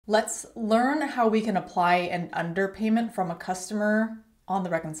Let's learn how we can apply an underpayment from a customer on the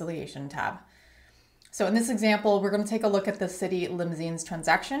reconciliation tab. So in this example, we're going to take a look at the City Limousines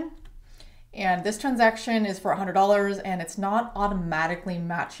transaction. And this transaction is for $100 and it's not automatically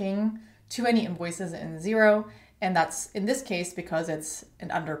matching to any invoices in Xero. And that's in this case because it's an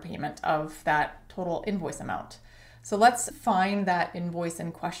underpayment of that total invoice amount. So let's find that invoice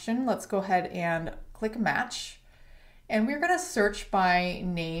in question. Let's go ahead and click match. And we're going to search by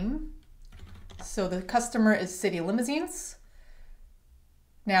name. So the customer is City Limousines.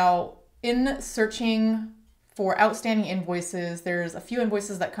 Now, in searching for outstanding invoices, there's a few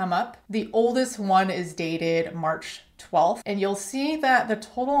invoices that come up. The oldest one is dated March 12th, and you'll see that the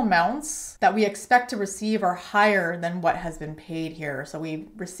total amounts that we expect to receive are higher than what has been paid here. So we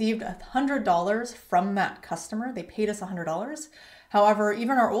received $100 from that customer. They paid us $100. However,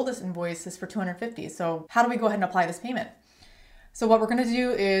 even our oldest invoice is for $250. So how do we go ahead and apply this payment? So what we're going to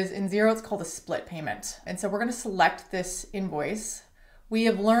do is in Xero, it's called a split payment. And so we're going to select this invoice. We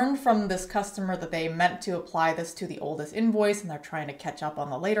have learned from this customer that they meant to apply this to the oldest invoice and they're trying to catch up on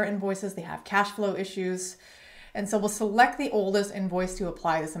the later invoices. They have cash flow issues. And so we'll select the oldest invoice to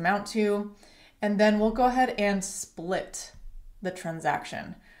apply this amount to, and then we'll go ahead and split the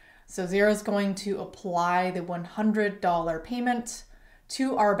transaction. So Xero is going to apply the $100 payment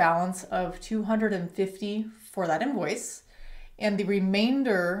to our balance of $250 for that invoice, and the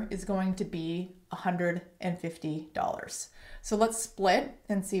remainder is going to be $150. So let's split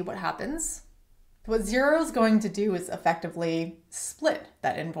and see what happens. What Xero is going to do is effectively split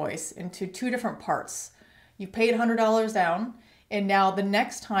that invoice into two different parts. You paid $100 down, and now the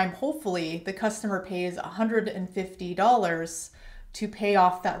next time, hopefully, the customer pays $150 to pay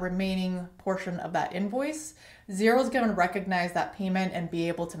off that remaining portion of that invoice. Xero is going to recognize that payment and be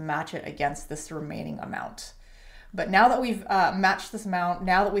able to match it against this remaining amount. But now that we've matched this amount,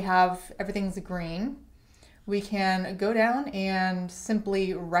 now that we have everything's green, we can go down and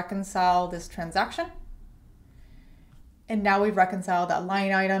simply reconcile this transaction. And now we've reconciled that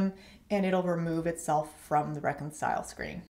line item and it'll remove itself from the reconcile screen.